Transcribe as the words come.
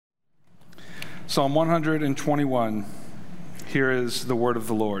Psalm 121, here is the word of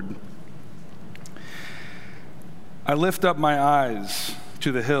the Lord. I lift up my eyes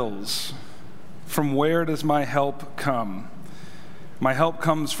to the hills. From where does my help come? My help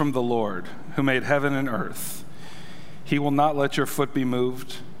comes from the Lord, who made heaven and earth. He will not let your foot be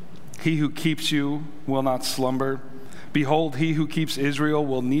moved. He who keeps you will not slumber. Behold, he who keeps Israel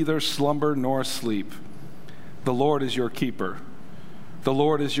will neither slumber nor sleep. The Lord is your keeper. The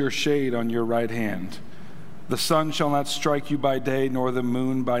Lord is your shade on your right hand. The sun shall not strike you by day, nor the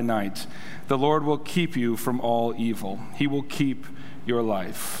moon by night. The Lord will keep you from all evil. He will keep your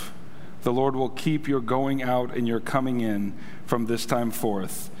life. The Lord will keep your going out and your coming in from this time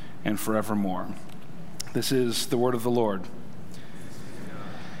forth and forevermore. This is the word of the Lord.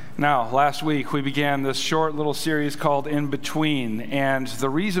 Now, last week we began this short little series called In Between, and the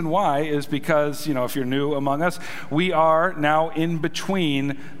reason why is because, if you're new among us, we are now in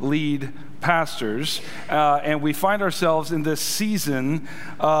between lead pastors, and we find ourselves in this season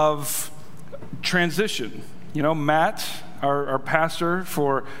of transition. Matt, our pastor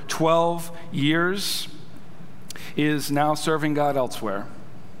for 12 years, is now serving God elsewhere.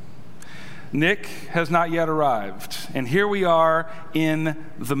 Nick has not yet arrived, and here we are in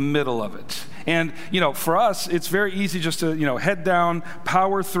the middle of it. And, for us, it's very easy just to, head down,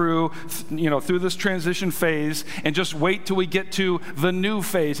 power through, through this transition phase and just wait till we get to the new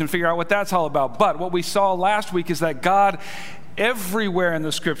phase and figure out what that's all about. But what we saw last week is that God everywhere in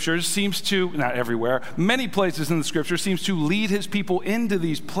the scriptures many places in the scriptures seems to lead his people into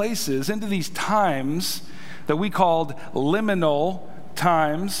these places, into these times that we called liminal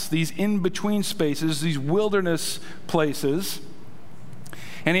times, these in-between spaces, these wilderness places,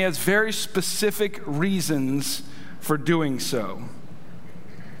 and he has very specific reasons for doing so.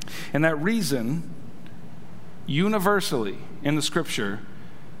 And that reason, universally in the scripture,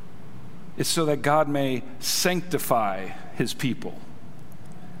 is so that God may sanctify his people,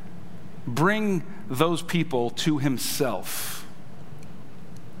 bring those people to himself.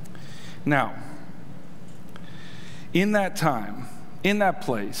 Now, in that time, in that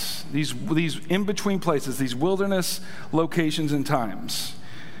place, these in-between places, these wilderness locations and times,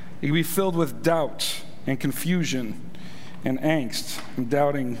 it can be filled with doubt and confusion and angst. I'm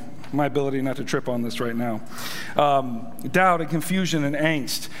doubting my ability not to trip on this right now. Doubt and confusion and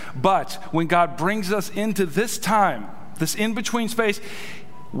angst. But when God brings us into this time, this in-between space,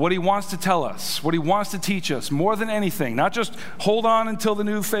 what he wants to tell us, what he wants to teach us, more than anything, not just hold on until the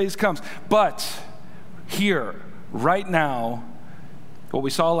new phase comes, but here, right now, what we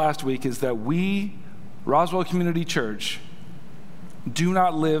saw last week is that we, Roswell Community Church, do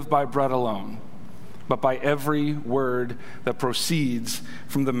not live by bread alone, but by every word that proceeds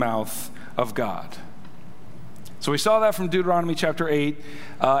from the mouth of God. So we saw that from Deuteronomy chapter 8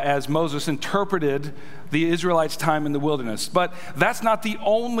 as Moses interpreted the Israelites' time in the wilderness. But that's not the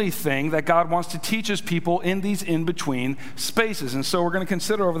only thing that God wants to teach his people in these in-between spaces. And so we're going to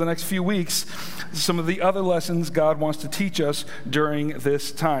consider over the next few weeks some of the other lessons God wants to teach us during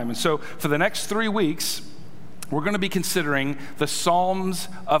this time. And so for the next 3 weeks, we're going to be considering the Psalms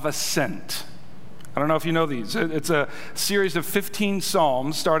of Ascent. I don't know if you know these. It's a series of 15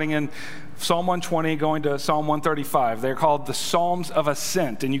 Psalms starting in Psalm 120 going to Psalm 135. They're called the Psalms of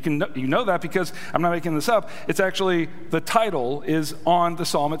Ascent. And you know that because I'm not making this up. It's actually, the title is on the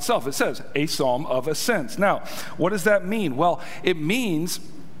psalm itself. It says, a Psalm of Ascent. Now, what does that mean? Well, it means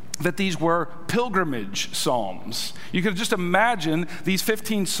that these were pilgrimage psalms. You could just imagine these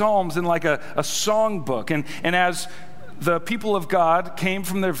 15 psalms in like a songbook. And as the people of God came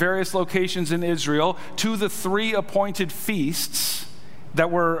from their various locations in Israel to the 3 appointed feasts that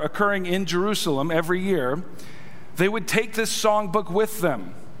were occurring in Jerusalem every year, they would take this songbook with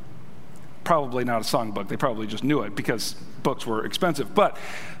them. Probably not a songbook. They probably just knew it because books were expensive. But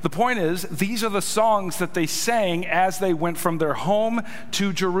the point is, these are the songs that they sang as they went from their home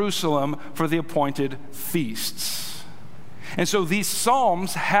to Jerusalem for the appointed feasts. And so these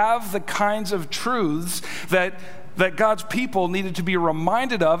psalms have the kinds of truths that God's people needed to be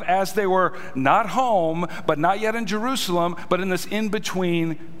reminded of as they were not home, but not yet in Jerusalem, but in this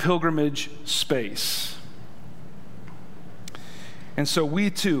in-between pilgrimage space. And so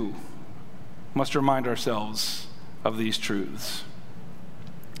we too must remind ourselves of these truths.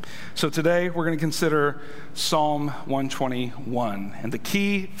 So today we're going to consider Psalm 121. And the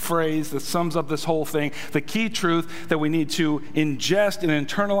key phrase that sums up this whole thing, the key truth that we need to ingest and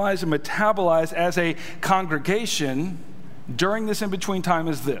internalize and metabolize as a congregation during this in-between time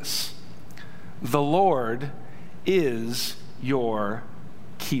is this: the Lord is your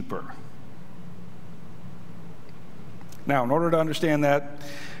keeper. Now, in order to understand that,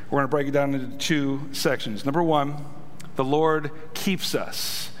 We're going to break it down into two sections. Number one, the Lord keeps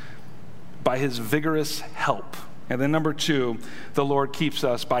us by his vigorous help. And then number two, the Lord keeps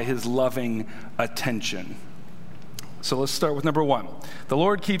us by his loving attention. So let's start with number one. The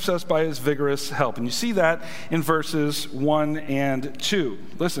Lord keeps us by his vigorous help. And you see that in verses 1 and 2.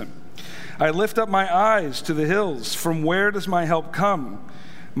 Listen. I lift up my eyes to the hills. From where does my help come?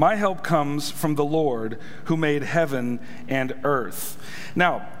 My help comes from the Lord who made heaven and earth.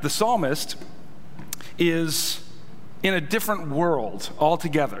 Now, the psalmist is in a different world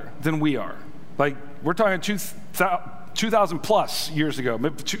altogether than we are. Like, we're talking 2,000 plus years ago,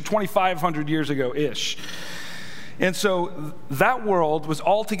 2,500 years ago-ish. And so that world was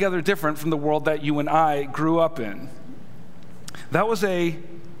altogether different from the world that you and I grew up in. That was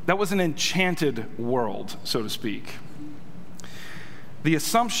an enchanted world, so to speak. The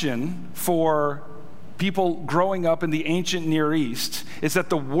assumption for people growing up in the ancient Near East is that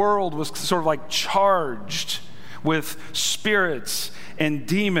the world was sort of like charged with spirits and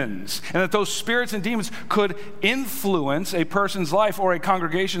demons, and that those spirits and demons could influence a person's life or a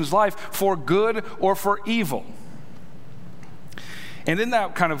congregation's life for good or for evil. And in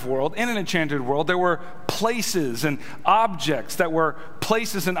that kind of world, in an enchanted world, there were places and objects that were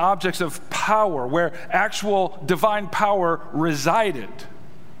places and objects of power, where actual divine power resided.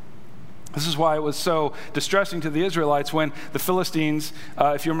 This is why it was so distressing to the Israelites when the Philistines,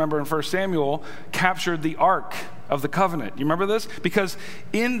 if you remember in 1 Samuel, captured the Ark of the Covenant. You remember this? Because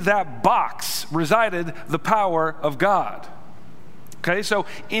in that box resided the power of God. Okay, so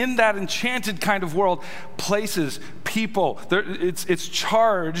in that enchanted kind of world, places, people, it's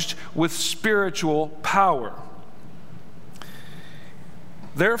charged with spiritual power.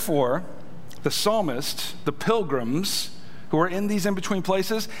 Therefore, the psalmist, the pilgrims who are in these in-between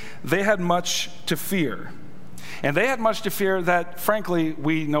places, they had much to fear. And they had much to fear that, frankly,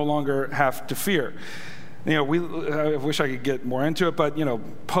 we no longer have to fear. You know, I wish I could get more into it, but,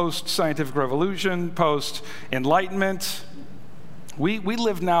 post-scientific revolution, post-enlightenment, we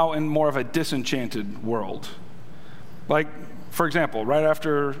live now in more of a disenchanted world. Like, for example, right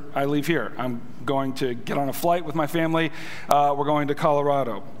after I leave here, I'm going to get on a flight with my family. We're going to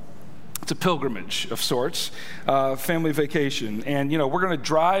Colorado. It's a pilgrimage of sorts, family vacation. And, we're going to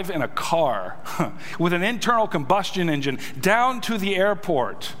drive in a car with an internal combustion engine down to the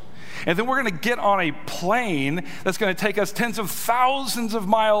airport. And then we're going to get on a plane that's going to take us tens of thousands of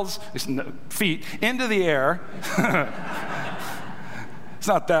feet into the air. It's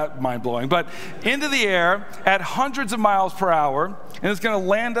not that mind-blowing, but into the air at hundreds of miles per hour, and it's going to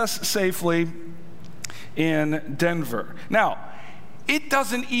land us safely in Denver. Now, it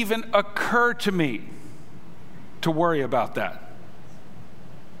doesn't even occur to me to worry about that.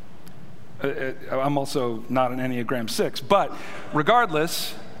 I'm also not an Enneagram 6, but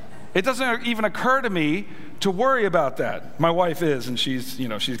regardless, it doesn't even occur to me to worry about that. My wife is, and she's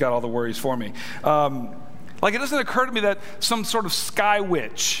got all the worries for me. It doesn't occur to me that some sort of sky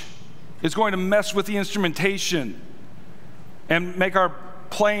witch is going to mess with the instrumentation and make our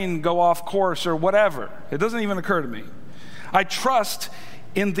plane go off course or whatever. It doesn't even occur to me. I trust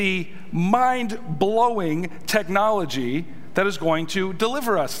in the mind-blowing technology that is going to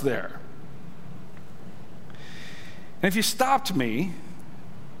deliver us there. And if you stopped me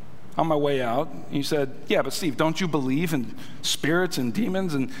on my way out, and you said, yeah, but Steve, don't you believe in spirits and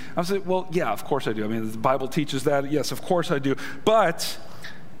demons? And I would say, well, yeah, of course I do. I mean, the Bible teaches that. Yes, of course I do. But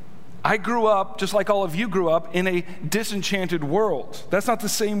I grew up, just like all of you grew up, in a disenchanted world. That's not the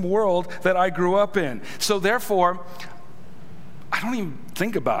same world that I grew up in. So therefore, I don't even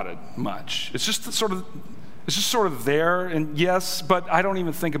think about it much. It's just sort of there, and yes, but I don't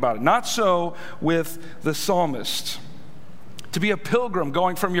even think about it. Not so with the psalmist. To be a pilgrim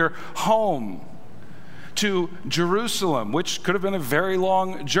going from your home to Jerusalem, which could have been a very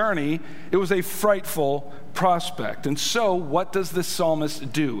long journey, it was a frightful prospect. And so, what does this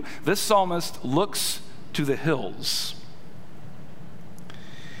psalmist do? This psalmist looks to the hills.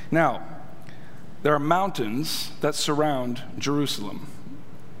 Now, there are mountains that surround Jerusalem.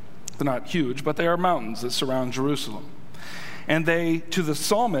 They're not huge, but they are mountains that surround Jerusalem. And they, to the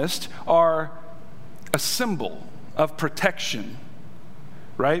psalmist, are a symbol of protection,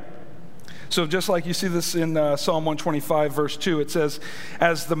 right? So just like you see this in Psalm 125, verse 2, it says,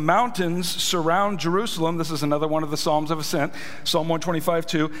 as the mountains surround Jerusalem, this is another one of the Psalms of Ascent, Psalm 125,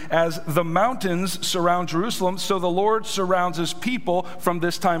 2, as the mountains surround Jerusalem, so the Lord surrounds his people from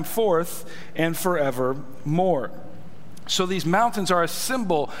this time forth and forevermore. So these mountains are a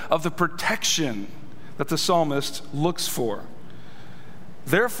symbol of the protection that the psalmist looks for.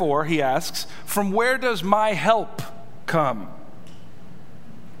 Therefore, he asks, from where does my help come?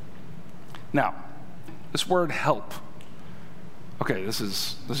 Now, this word help. Okay, this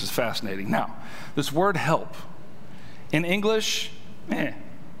is fascinating. Now, this word help in English,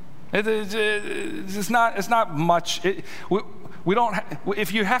 it's not much. We don't.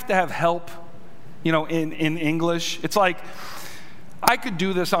 If you have to have help, in English, it's like I could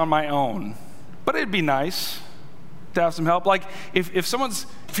do this on my own, but it'd be nice to have some help. Like if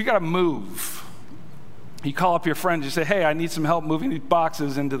you got to move, you call up your friends, you say, "Hey, I need some help moving these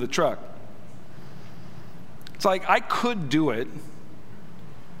boxes into the truck." It's like I could do it.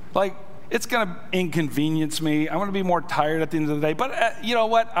 Like, it's going to inconvenience me. I'm going to be more tired at the end of the day. But you know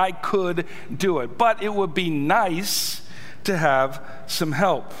what? I could do it. But it would be nice to have some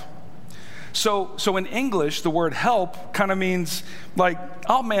help. So in English, the word help kind of means, like,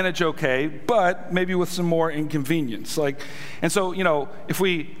 I'll manage okay, but maybe with some more inconvenience. And so, if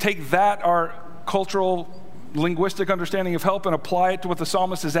we take that, our cultural linguistic understanding of help, and apply it to what the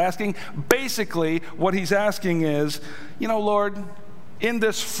psalmist is asking, basically what he's asking is, Lord, in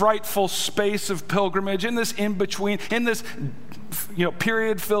this frightful space of pilgrimage, in this in-between, in this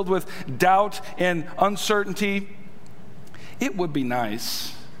period filled with doubt and uncertainty, it would be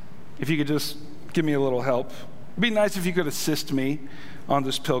nice if you could just give me a little help. It'd be nice if you could assist me on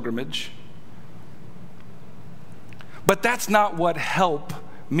this pilgrimage. But that's not what help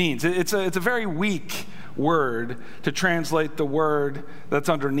means. It's a very weak word to translate the word that's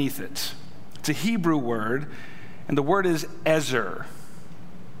underneath it. It's a Hebrew word, and the word is ezer.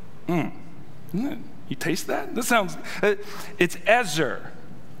 You taste that? This sounds, it's ezer.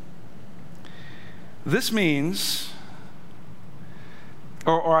 This means,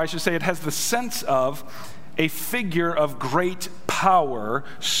 or I should say, it has the sense of a figure of great power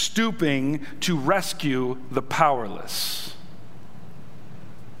stooping to rescue the powerless.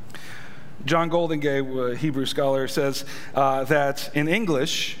 John Goldingay, a Hebrew scholar, says that in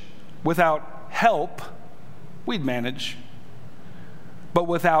English, without help, we'd manage. But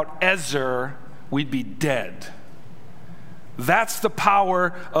without ezer, we'd be dead. That's the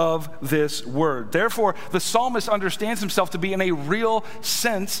power of this word. Therefore, the psalmist understands himself to be in a real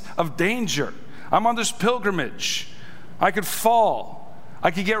sense of danger. I'm on this pilgrimage. I could fall.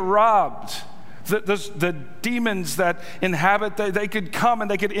 I could get robbed. The demons that inhabit, they could come and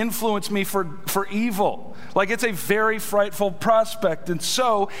they could influence me for evil. Like, it's a very frightful prospect. And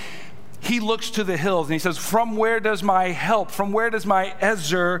so he looks to the hills and he says, from where does my help, from where does my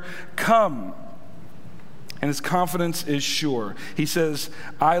ezer come? And his confidence is sure. He says,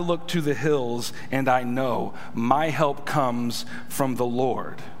 I look to the hills and I know my help comes from the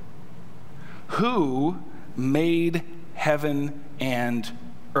Lord, who made heaven and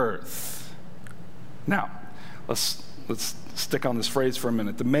earth. Now, let's stick on this phrase for a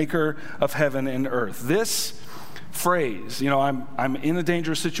minute. The maker of heaven and earth. This phrase, I'm in a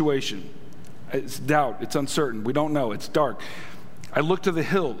dangerous situation. It's doubt, it's uncertain, we don't know, it's dark. I look to the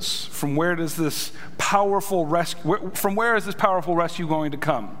hills. From where does this powerful rescue, from where is this powerful rescue going to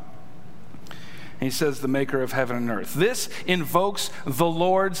come? And he says, the maker of heaven and earth. This invokes the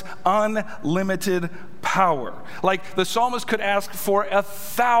Lord's unlimited power. Like, the psalmist could ask for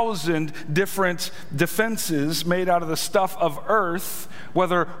 1,000 different defenses made out of the stuff of earth,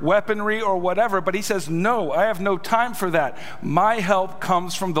 whether weaponry or whatever, but he says, no, I have no time for that. My help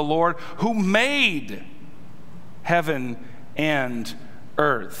comes from the Lord who made heaven and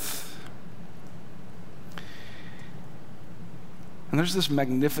earth. And there's this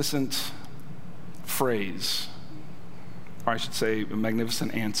magnificent phrase, or I should say a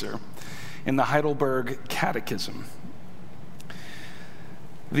magnificent answer, in the Heidelberg Catechism.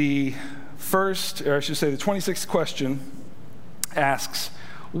 The 26th question asks,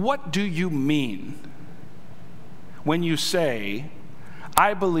 what do you mean when you say,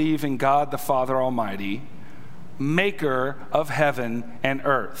 I believe in God the Father Almighty, maker of heaven and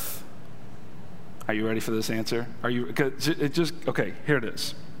earth? Are you ready for this answer? Okay, here it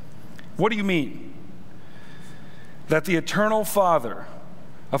is. What do you mean? That the eternal Father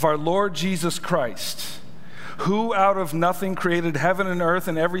of our Lord Jesus Christ, who out of nothing created heaven and earth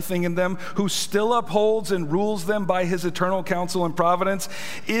and everything in them, who still upholds and rules them by his eternal counsel and providence,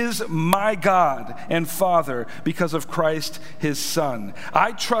 is my God and Father because of Christ his Son.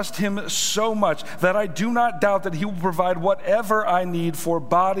 I trust him so much that I do not doubt that he will provide whatever I need for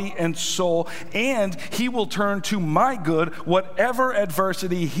body and soul, and he will turn to my good whatever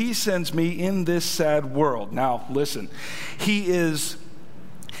adversity he sends me in this sad world. Now, listen, he is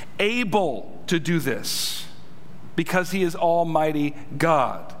able to do this because he is Almighty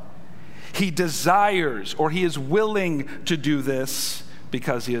God. He desires, or he is willing to do this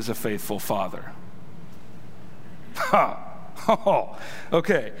because he is a faithful Father.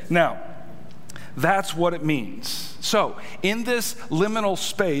 Okay, now, That's what it means. So, in this liminal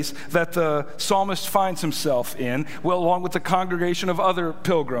space that the psalmist finds himself in, well, along with the congregation of other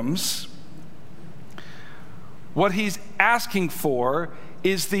pilgrims, what he's asking for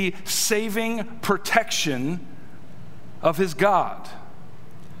is the saving protection of his God.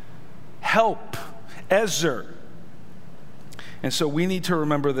 Help, Ezer. And so we need to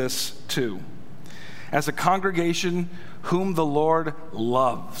remember this too. As a congregation whom the Lord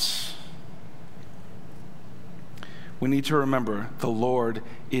loves, we need to remember the Lord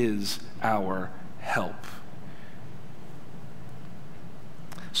is our help.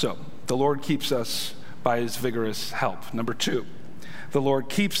 So, the Lord keeps us by his vigorous help. Number 2, the Lord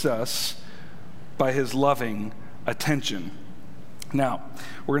keeps us by his loving attention. Now,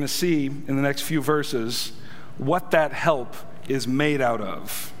 we're going to see in the next few verses what that help is made out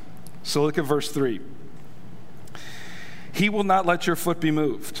of. So look at verse 3. He will not let your foot be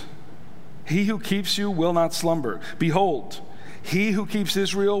moved. He who keeps you will not slumber. Behold, he who keeps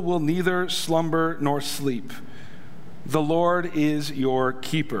Israel will neither slumber nor sleep. The Lord is your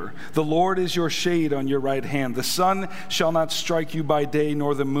keeper. The Lord is your shade on your right hand. The sun shall not strike you by day,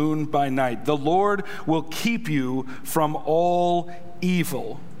 nor the moon by night. The Lord will keep you from all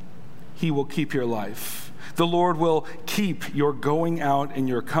evil. He will keep your life. The Lord will keep your going out and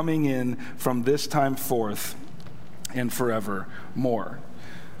your coming in from this time forth and forevermore.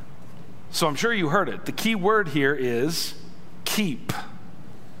 So I'm sure you heard it. The key word here is keep.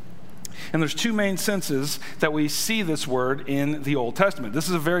 And there's 2 main senses that we see this word in the Old Testament. This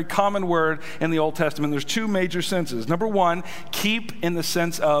is a very common word in the Old Testament. There's 2 major senses. Number 1, keep in the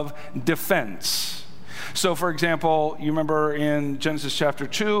sense of defense. So, for example, you remember in Genesis chapter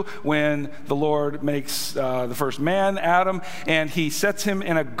 2 when the Lord makes the first man, Adam, and he sets him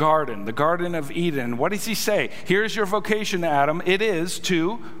in a garden, the Garden of Eden. What does he say? Here's your vocation, Adam. It is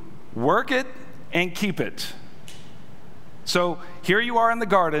to work it and keep it. So here you are in the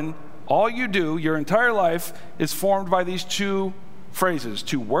garden. All you do, your entire life, is formed by these 2 phrases,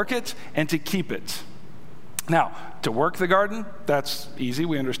 to work it and to keep it. Now, to work the garden, that's easy.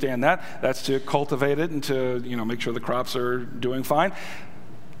 We understand that. That's to cultivate it and to, make sure the crops are doing fine.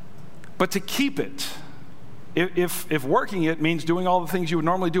 But to keep it, if working it means doing all the things you would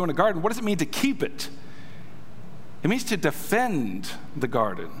normally do in a garden, what does it mean to keep it? It means to defend the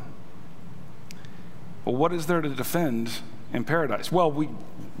garden. Well, what is there to defend in paradise? Well,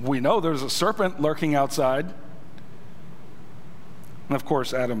 we know there's a serpent lurking outside. And of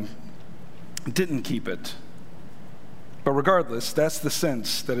course, Adam didn't keep it. But regardless, that's the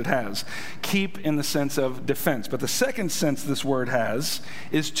sense that it has. Keep in the sense of defense. But the second sense this word has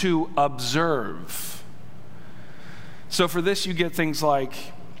is to observe. So for this, you get things like,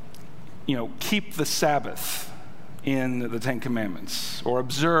 keep the Sabbath in the 10 Commandments, or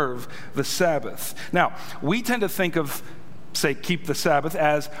observe the Sabbath. Now, we tend to think of, say, keep the Sabbath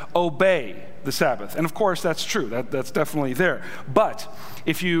as obey the Sabbath. And of course, that's true. That's definitely there. But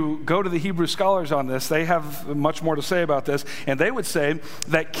if you go to the Hebrew scholars on this, they have much more to say about this. And they would say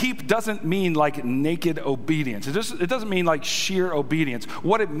that keep doesn't mean like naked obedience. It doesn't mean like sheer obedience.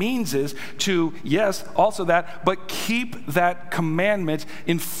 What it means is to, yes, also that, but keep that commandment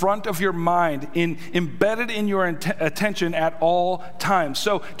in front of your mind, embedded in your attention at all times.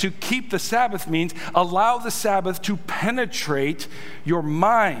 So to keep the Sabbath means allow the Sabbath to penetrate your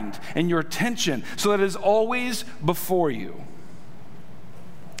mind and your attention so that it is always before you.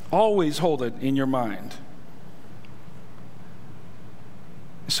 Always hold it in your mind.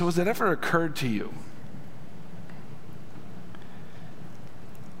 So has it ever occurred to you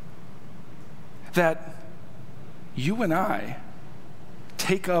that you and I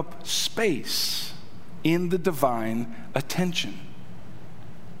take up space in the divine attention?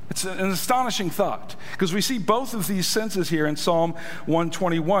 It's an astonishing thought, because we see both of these senses here in Psalm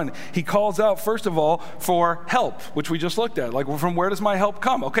 121. He calls out, first of all, for help, which we just looked at. Like, from where does my help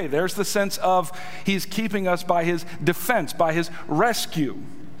come? Okay, there's the sense of he's keeping us by his defense, by his rescue.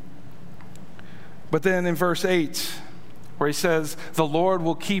 But then in verse 8, where he says, the Lord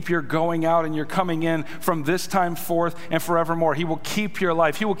will keep your going out and your coming in from this time forth and forevermore. He will keep your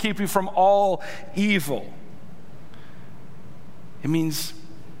life. He will keep you from all evil. It means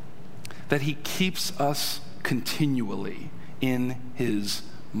that he keeps us continually in his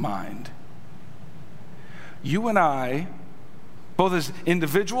mind. You and I, both as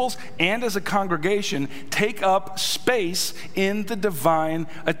individuals and as a congregation, take up space in the divine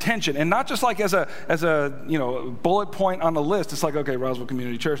attention. And not just like as a bullet point on the list. It's like, okay, Roswell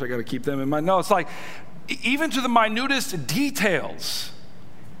Community Church, I got to keep them in mind. No, it's like, even to the minutest details,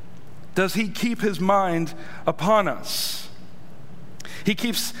 does he keep his mind upon us? He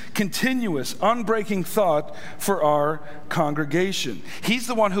keeps continuous, unbreaking thought for our congregation. He's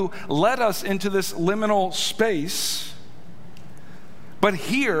the one who led us into this liminal space. But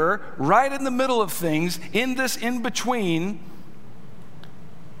here, right in the middle of things, in this in-between,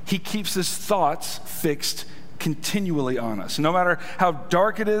 he keeps his thoughts fixed continually on us. No matter how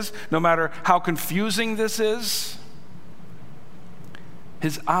dark it is, no matter how confusing this is,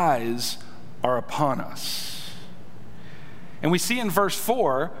 his eyes are upon us. And we see in verse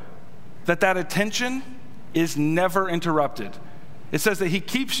 4 that attention is never interrupted. It says that he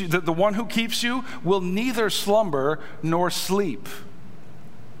keeps you, that the one who keeps you will neither slumber nor sleep.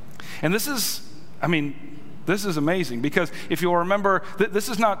 And this is amazing, because if you'll remember, this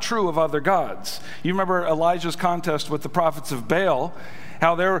is not true of other gods. You remember Elijah's contest with the prophets of Baal,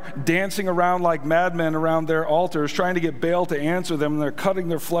 how they're dancing around like madmen around their altars, trying to get Baal to answer them, and they're cutting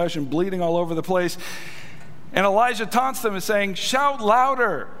their flesh and bleeding all over the place. And Elijah taunts them and saying, shout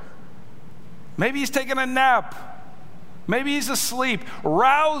louder. Maybe he's taking a nap. Maybe he's asleep.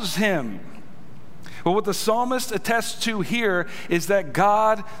 Rouse him. But what the psalmist attests to here is that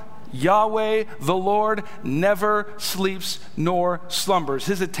God, Yahweh, the Lord, never sleeps nor slumbers.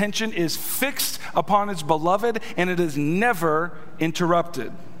 His attention is fixed upon his beloved, and it is never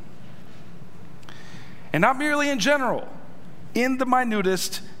interrupted. And not merely in general, in the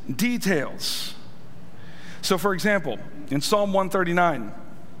minutest details. So, for example, in Psalm 139,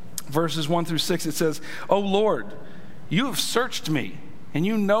 verses 1 through 6, it says, O Lord, you have searched me, and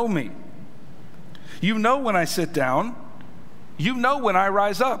you know me. You know when I sit down. You know when I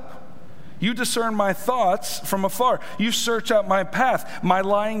rise up. You discern my thoughts from afar. You search out my path, my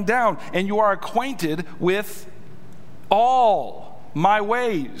lying down, and you are acquainted with all my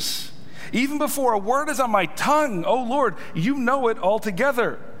ways. Even before a word is on my tongue, O Lord, you know it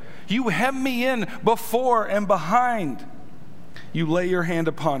altogether. You hem me in before and behind. You lay your hand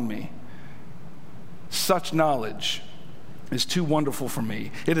upon me. Such knowledge is too wonderful for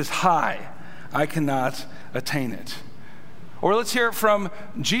me. It is high. I cannot attain it. Or let's hear it from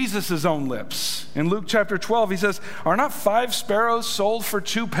Jesus' own lips. In Luke chapter 12, he says, are not 5 sparrows sold for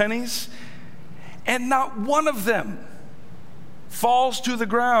 2 pennies? And not one of them falls to the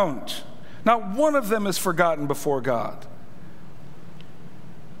ground. Not one of them is forgotten before God.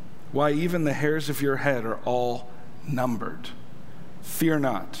 Why, even the hairs of your head are all numbered. Fear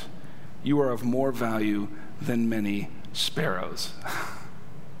not, you are of more value than many sparrows.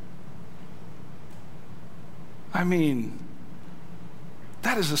 I mean,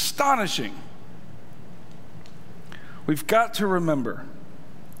 that is astonishing. We've got to remember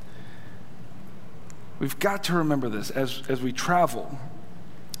this as we travel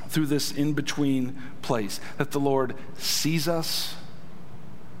through this in-between place, that the Lord sees us,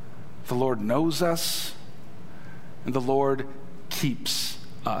 the Lord knows us, and the Lord keeps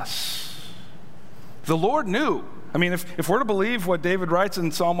us. The Lord knew. I mean, if we're to believe what David writes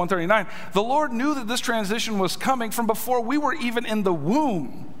in Psalm 139, the Lord knew that this transition was coming from before we were even in the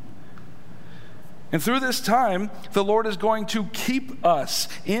womb. And through this time, the Lord is going to keep us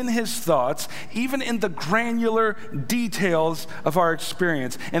in his thoughts, even in the granular details of our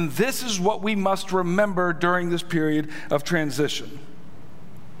experience. And this is what we must remember during this period of transition.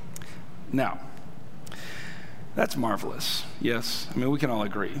 Now, that's marvelous. Yes, I mean, we can all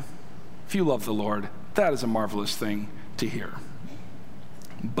agree. If you love the Lord, that is a marvelous thing to hear.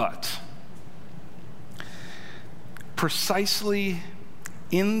 But precisely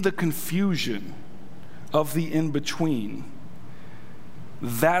in the confusion of the in-between,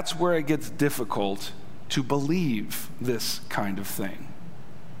 that's where it gets difficult to believe this kind of thing.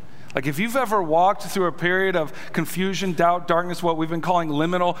 Like, if you've ever walked through a period of confusion, doubt, darkness, what we've been calling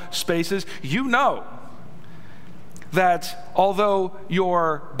liminal spaces, you know that although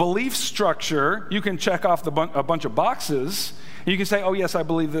your belief structure, you can check off a bunch of boxes, and you can say, oh yes, I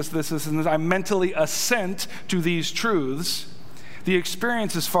believe this, and this, I mentally assent to these truths, the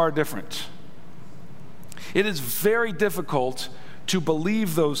experience is far different. It is very difficult to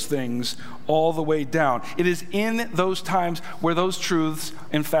believe those things all the way down. It is in those times where those truths,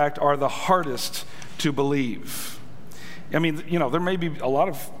 in fact, are the hardest to believe. I mean, there may be a lot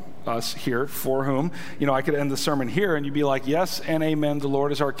of us here for whom, I could end the sermon here and you'd be like, yes and amen, the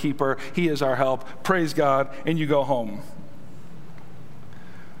Lord is our keeper, he is our help, praise God, and you go home.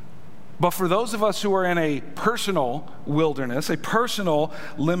 But for those of us who are in a personal wilderness, a personal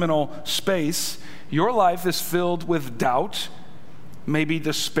liminal space, your life is filled with doubt, maybe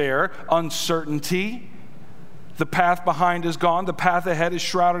despair, uncertainty. The path behind is gone. The path ahead is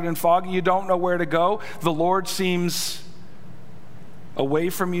shrouded in fog. You don't know where to go. The Lord seems away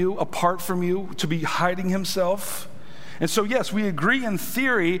from you, apart from you, to be hiding himself. And so, yes, we agree in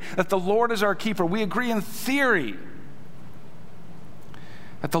theory that the Lord is our keeper. We agree in theory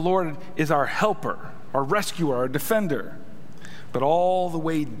that the Lord is our helper, our rescuer, our defender. But all the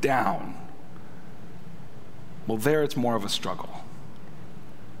way down, well, there it's more of a struggle.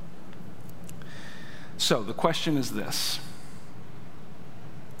 So the question is this: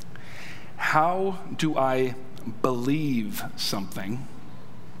 how do I believe something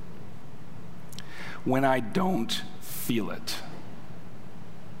when I don't feel it?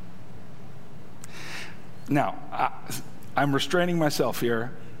 Now, I'm restraining myself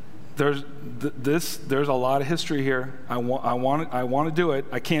here. There's a lot of history here. I want to do it.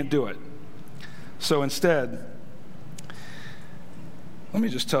 I can't do it. So instead, let me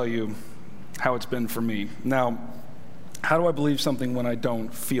just tell you how it's been for me. Now, how do I believe something when I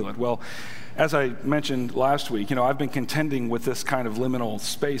don't feel it? Well, as I mentioned last week, I've been contending with this kind of liminal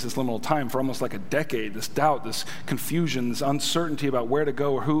space, this liminal time for almost like a decade, this doubt, this confusion, this uncertainty about where to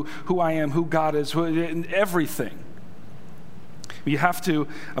go or who I am, who God is, everything. You have to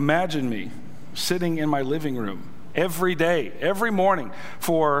imagine me sitting in my living room every day, every morning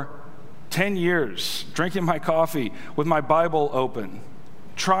for 10 years, drinking my coffee with my Bible open,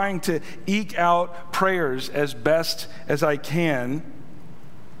 trying to eke out prayers as best as I can.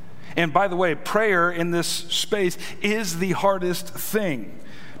 And by the way, prayer in this space is the hardest thing,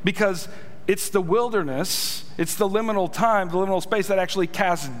 because it's the wilderness, it's the liminal time, the liminal space that actually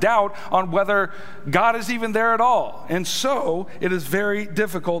casts doubt on whether God is even there at all. And so it is very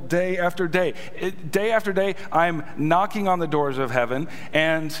difficult day after day. Day after day, I'm knocking on the doors of heaven,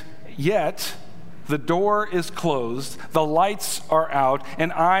 and yet the door is closed, the lights are out,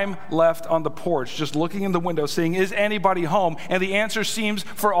 and I'm left on the porch just looking in the window seeing, is anybody home? And the answer seems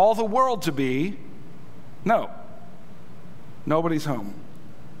for all the world to be, no, nobody's home.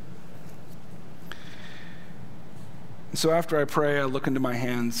 So after I pray, I look into my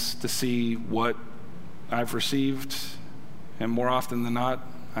hands to see what I've received, and more often than not,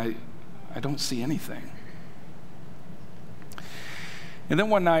 I don't see anything. And then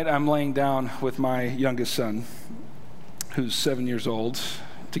one night, I'm laying down with my youngest son, who's 7 years old,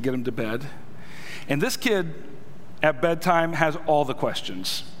 to get him to bed. And this kid, at bedtime, has all the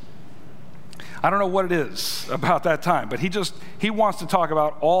questions. I don't know what it is about that time, but he wants to talk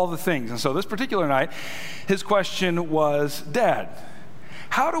about all the things. And so this particular night, his question was, Dad,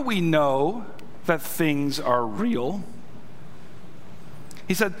 how do we know that things are real?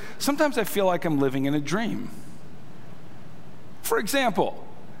 He said, sometimes I feel like I'm living in a dream. For example,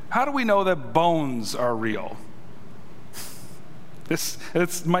 how do we know that bones are real?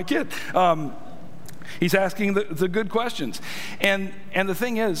 It's my kid. He's asking the good questions. And the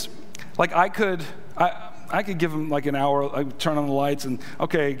thing is, like I could give him like an hour, I'd turn on the lights and,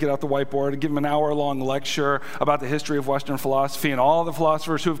 get out the whiteboard and give him an hour-long lecture about the history of Western philosophy and all the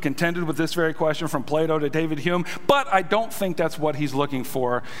philosophers who have contended with this very question, from Plato to David Hume. But I don't think that's what he's looking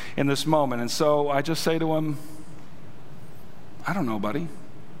for in this moment. And so I just say to him, I don't know, buddy.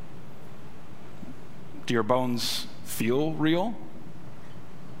 Do your bones feel real?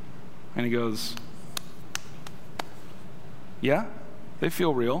 And he goes, yeah, they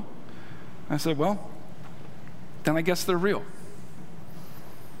feel real. I said, well, then I guess they're real.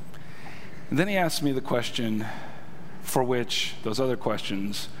 And then he asked me the question for which those other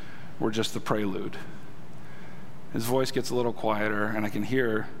questions were just the prelude. His voice gets a little quieter, and I can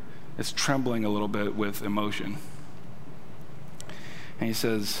hear it's trembling a little bit with emotion. And he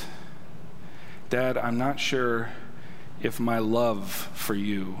says, Dad, I'm not sure if my love for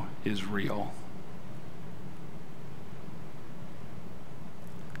you is real.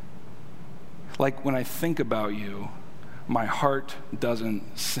 Like when I think about you, my heart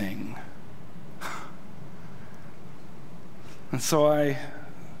doesn't sing. And so I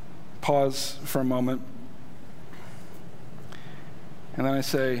pause for a moment, and then I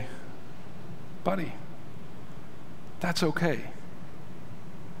say, buddy, that's okay.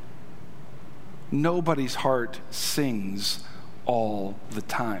 Nobody's heart sings all the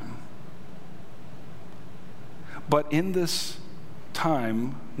time. But in this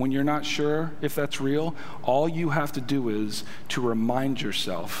time, when you're not sure if that's real, all you have to do is to remind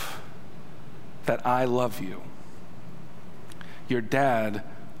yourself that I love you. Your dad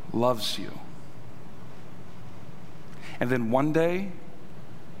loves you. And then one day,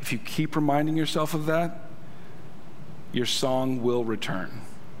 if you keep reminding yourself of that, your song will return.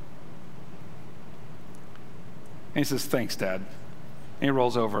 And he says, thanks, Dad. And he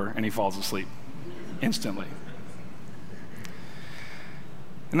rolls over and he falls asleep instantly.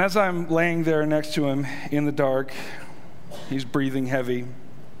 And as I'm laying there next to him in the dark, he's breathing heavy.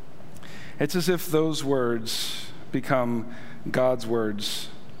 It's as if those words become God's words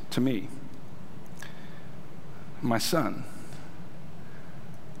to me. My son,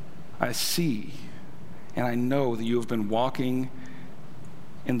 I see and I know that you have been walking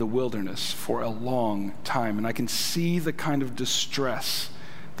in the wilderness for a long time, and I can see the kind of distress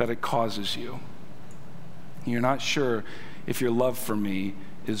that it causes you. You're not sure if your love for me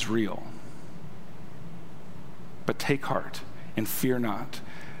is real. But take heart and fear not.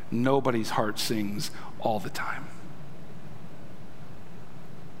 Nobody's heart sings all the time.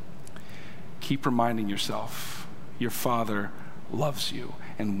 Keep reminding yourself, your Father loves you,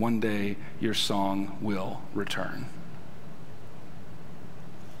 and one day your song will return.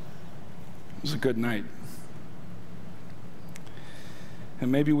 It was a good night.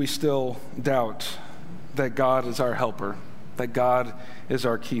 And maybe we still doubt that God is our helper, that God is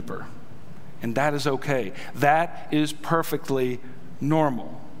our keeper. And that is okay. That is perfectly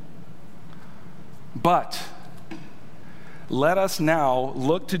normal. But let us now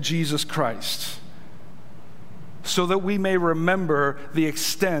look to Jesus Christ so that we may remember the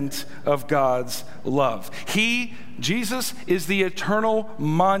extent of God's love. Jesus, is the eternal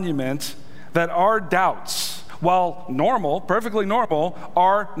monument that our doubts, while normal, perfectly normal,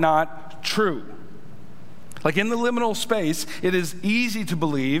 are not true. Like in the liminal space, it is easy to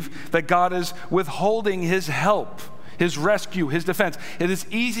believe that God is withholding his help, his rescue, his defense. It is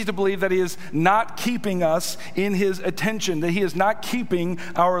easy to believe that he is not keeping us in his attention, that he is not keeping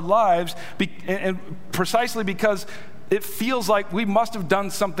our lives, and precisely because it feels like we must have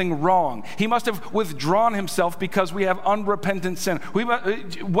done something wrong. He must have withdrawn himself because we have unrepentant sin.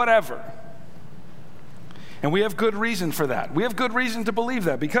 Whatever. And we have good reason for that. We have good reason to believe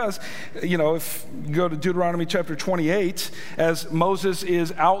that because, if you go to Deuteronomy chapter 28, as Moses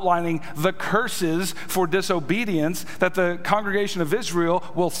is outlining the curses for disobedience that the congregation of Israel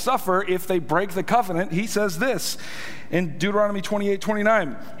will suffer if they break the covenant, he says this in Deuteronomy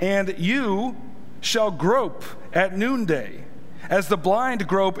 28:29, "And you shall grope at noonday, as the blind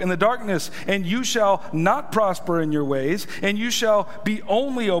grope in the darkness, and you shall not prosper in your ways, and you shall be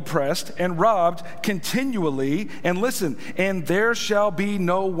only oppressed and robbed continually. And listen, and there shall be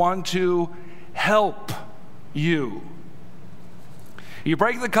no one to help you." You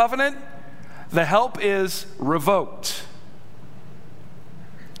break the covenant, the help is revoked.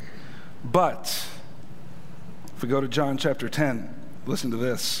 But if we go to John chapter 10, listen to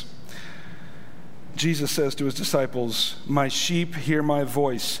this. Jesus says to his disciples, "My sheep hear my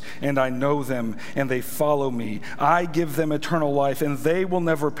voice, and I know them, and they follow me. I give them eternal life, and they will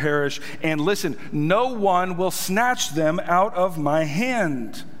never perish. And listen, no one will snatch them out of my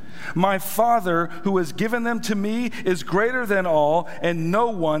hand. My Father, who has given them to me, is greater than all, and no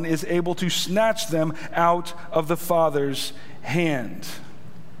one is able to snatch them out of the Father's hand."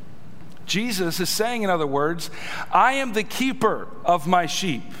 Jesus is saying, in other words, I am the keeper of my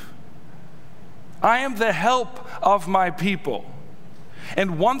sheep. I am the help of my people.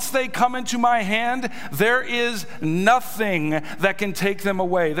 And once they come into my hand, there is nothing that can take them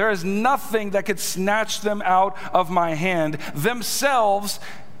away. There is nothing that could snatch them out of my hand, themselves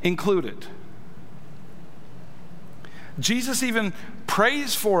included. Jesus even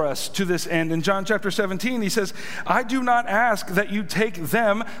prays for us to this end. In John chapter 17, he says, "I do not ask that you take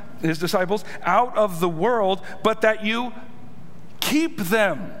them," his disciples, "out of the world, but that you keep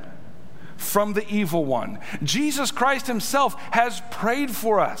them from the evil one." Jesus Christ himself has prayed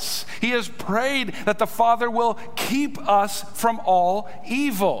for us. He has prayed that the Father will keep us from all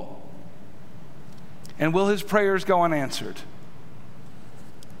evil. And will his prayers go unanswered?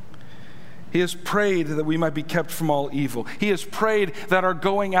 He has prayed that we might be kept from all evil. He has prayed that our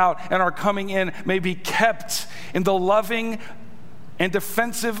going out and our coming in may be kept in the loving and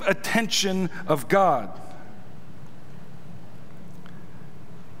defensive attention of God.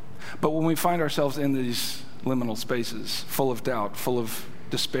 But when we find ourselves in these liminal spaces, full of doubt, full of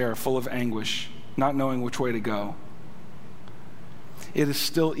despair, full of anguish, not knowing which way to go, it is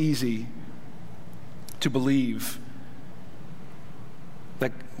still easy to believe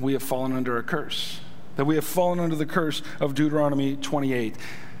that we have fallen under a curse, that we have fallen under the curse of Deuteronomy 28.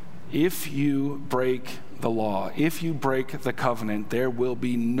 If you break the law, if you break the covenant, there will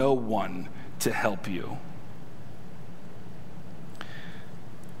be no one to help you.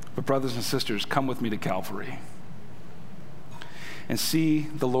 But brothers and sisters, come with me to Calvary and see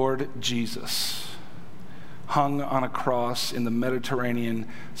the Lord Jesus hung on a cross in the Mediterranean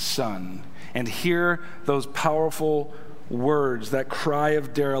sun and hear those powerful words, that cry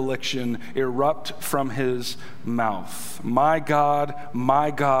of dereliction erupt from his mouth. My God,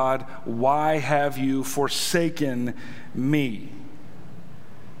 why have you forsaken me?"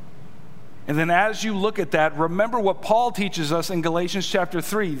 And then as you look at that, remember what Paul teaches us in Galatians chapter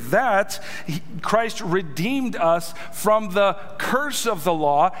 3, that Christ redeemed us from the curse of the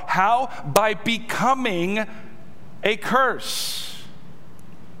law. How? By becoming a curse.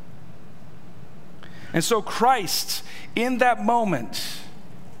 And so Christ, in that moment,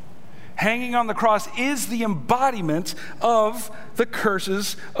 hanging on the cross, is the embodiment of the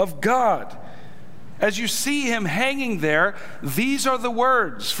curses of God. As you see him hanging there, these are the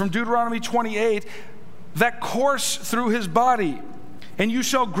words from Deuteronomy 28 that course through his body. And you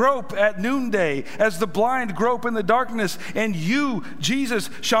shall grope at noonday as the blind grope in the darkness. And you,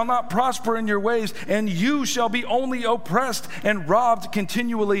 Jesus, shall not prosper in your ways. And you shall be only oppressed and robbed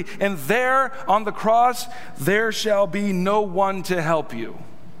continually. And there on the cross, there shall be no one to help you.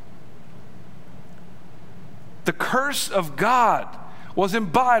 The curse of God was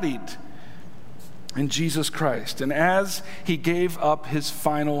embodied in Jesus Christ. And as he gave up his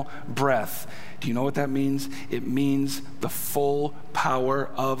final breath, do you know what that means? It means the full power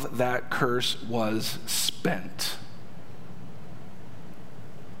of that curse was spent.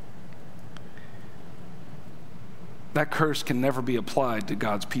 That curse can never be applied to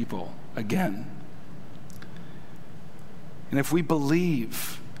God's people again. And if we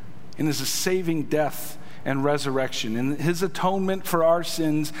believe in his saving death and resurrection, and his atonement for our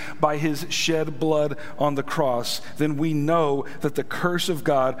sins by his shed blood on the cross, then we know that the curse of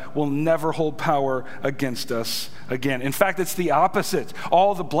God will never hold power against us again. In fact, it's the opposite.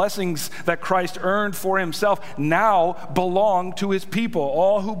 All the blessings that Christ earned for himself now belong to his people,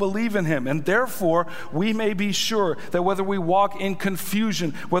 all who believe in him. And therefore, we may be sure that whether we walk in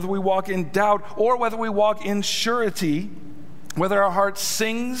confusion, whether we walk in doubt, or whether we walk in surety, whether our heart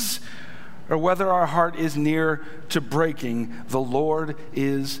sings or whether our heart is near to breaking, the Lord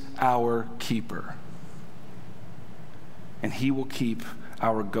is our keeper. And he will keep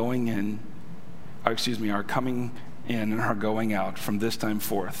our coming in and our going out from this time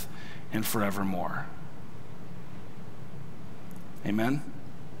forth and forevermore. Amen?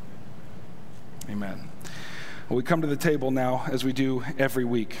 Amen. Well, we come to the table now, as we do every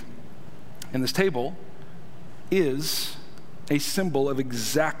week. And this table is a symbol of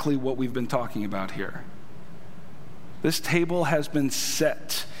exactly what we've been talking about here. This table has been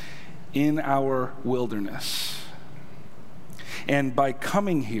set in our wilderness. And by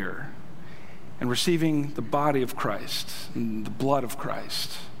coming here and receiving the body of Christ and the blood of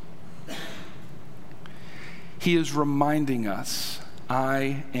Christ, he is reminding us,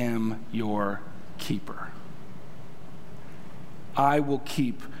 I am your keeper. I will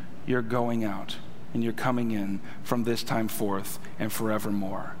keep your going out and you're coming in from this time forth and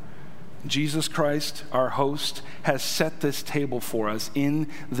forevermore. Jesus Christ, our host, has set this table for us in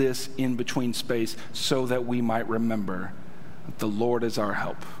this in-between space so that we might remember that the Lord is our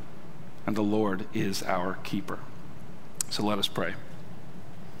help and the Lord is our keeper. So let us pray.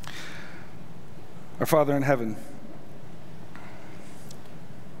 Our Father in heaven,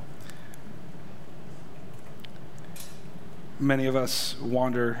 many of us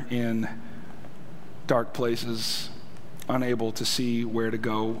wander in dark places, unable to see where to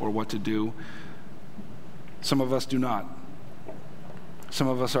go or what to do. Some of us do not. Some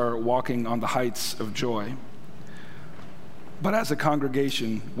of us are walking on the heights of joy. But as a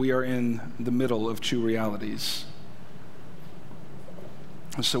congregation, we are in the middle of true realities.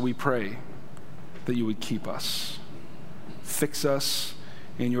 And so we pray that you would keep us, fix us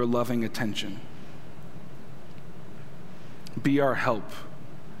in your loving attention. Be our help.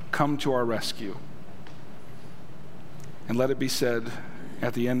 Come to our rescue. And let it be said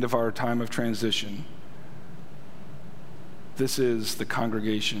at the end of our time of transition, this is the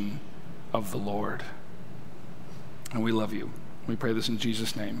congregation of the Lord. And we love you. We pray this in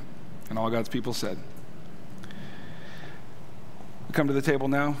Jesus' name. And all God's people said. We come to the table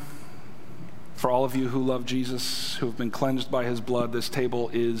now. For all of you who love Jesus, who have been cleansed by his blood, this table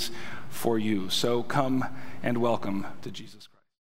is for you. So come and welcome to Jesus Christ.